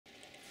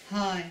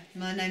Hi,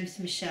 my name's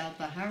Michelle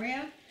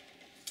Baharier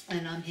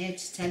and I'm here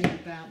to tell you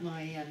about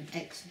my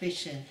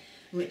exhibition,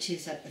 which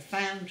is at the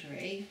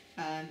Foundry,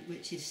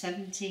 which is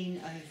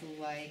 17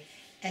 Overway,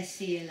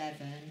 SE11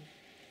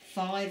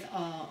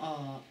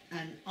 5RR,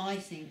 and I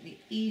think the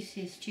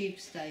easiest tube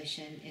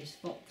station is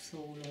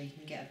Vauxhall, or you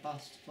can get a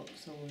bus to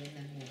Vauxhall and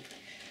then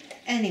walk.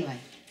 Anyway,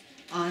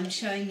 I'm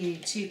showing you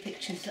two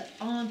pictures that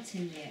aren't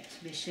in the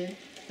exhibition,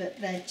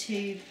 but they're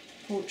two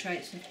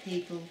portraits of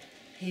people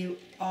who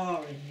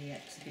are in the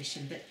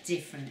exhibition, but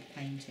different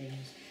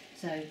paintings.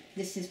 So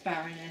this is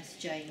Baroness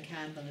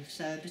Campbell of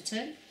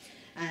Surbiton,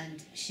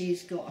 and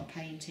she's got a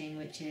painting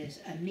which is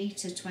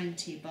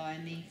 1.20 m by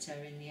 1 metre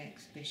in the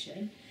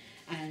exhibition,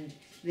 and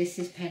this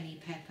is Penny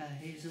Pepper,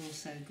 who's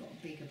also got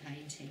a bigger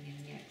painting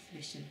in the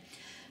exhibition.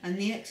 And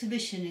the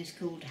exhibition is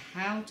called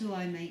How Do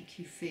I Make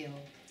You Feel?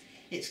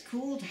 It's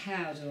called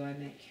How Do I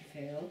Make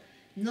You Feel,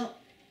 not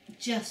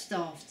just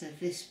after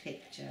this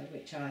picture,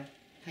 which I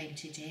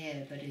painted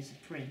here but is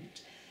a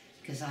print,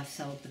 because I've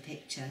sold the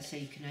picture so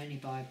you can only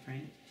buy a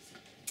print,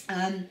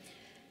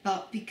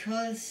 but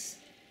because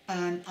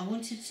I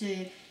wanted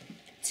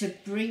to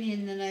bring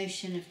in the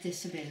notion of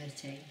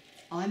disability.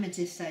 I'm a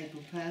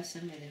disabled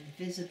person with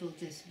invisible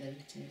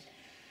disabilities.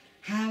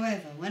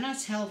 However, when I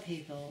tell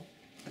people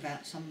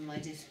about some of my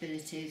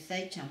disabilities,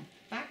 they jump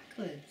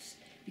backwards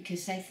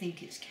because they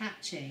think it's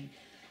catching.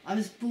 I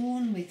was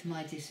born with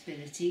my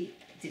disability,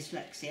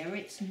 dyslexia.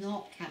 It's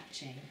not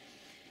catching,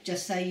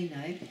 just so you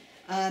know,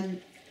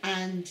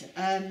 and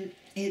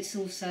it's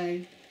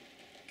also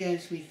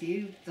goes with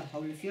you the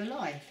whole of your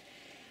life,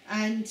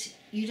 and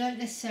you don't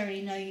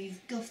necessarily know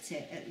you've got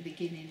it at the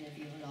beginning of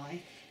your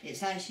life.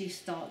 It's as you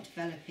start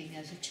developing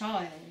as a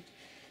child.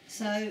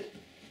 So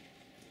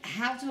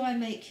how do I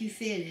make you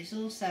feel is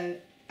also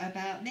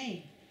about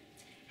me.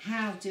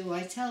 How do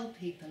I tell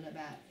people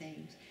about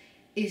things?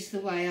 Is the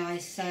way I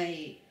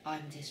say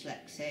I'm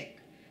dyslexic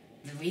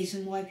the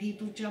reason why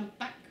people jump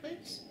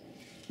backwards?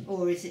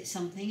 Or is it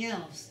something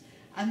else?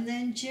 And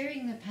then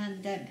during the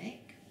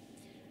pandemic,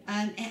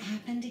 it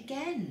happened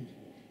again,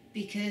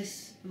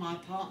 because my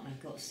partner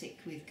got sick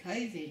with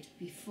COVID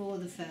before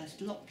the first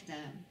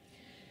lockdown.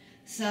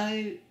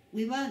 So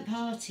we weren't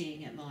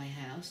partying at my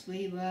house,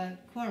 we were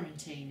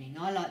quarantining.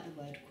 I like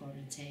the word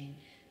quarantine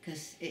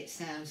because it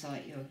sounds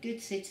like you're a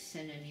good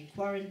citizen and you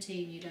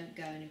quarantine, you don't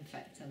go and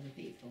infect other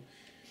people.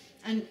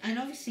 And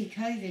obviously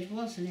COVID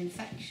was an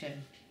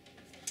infection,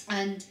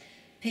 and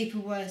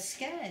people were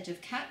scared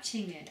of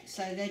catching it,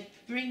 so they'd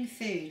bring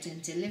food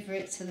and deliver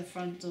it to the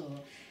front door,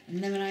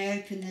 and then when I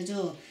opened the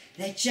door,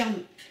 they'd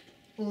jump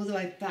all the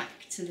way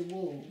back to the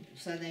wall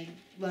so they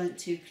weren't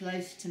too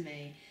close to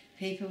me.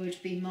 People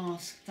would be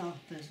masked up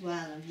as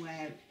well and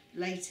wear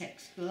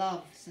latex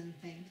gloves and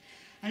things,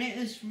 and it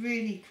was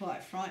really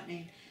quite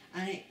frightening,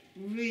 and it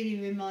really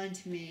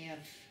reminded me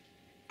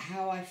of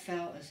how I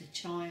felt as a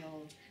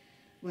child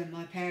when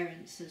my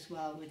parents as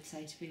well would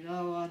say to me,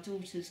 oh, our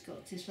daughter's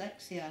got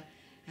dyslexia,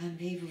 and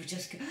people would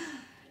just go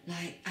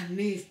like and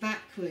move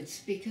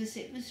backwards because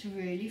it was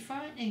really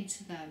frightening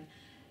to them.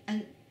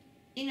 And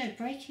you know,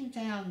 breaking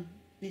down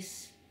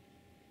this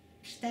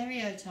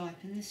stereotype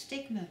and the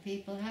stigma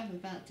people have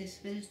about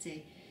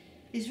disability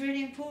is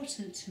really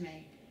important to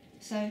me.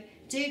 So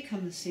do come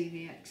and see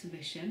the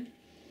exhibition,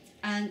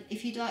 and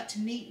if you'd like to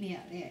meet me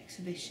at the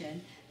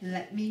exhibition,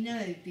 let me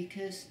know,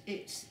 because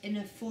it's in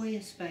a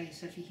foyer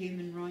space of a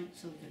human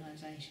rights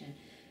organisation,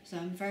 so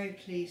I'm very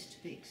pleased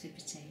to be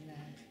exhibiting there.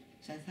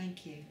 So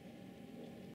thank you.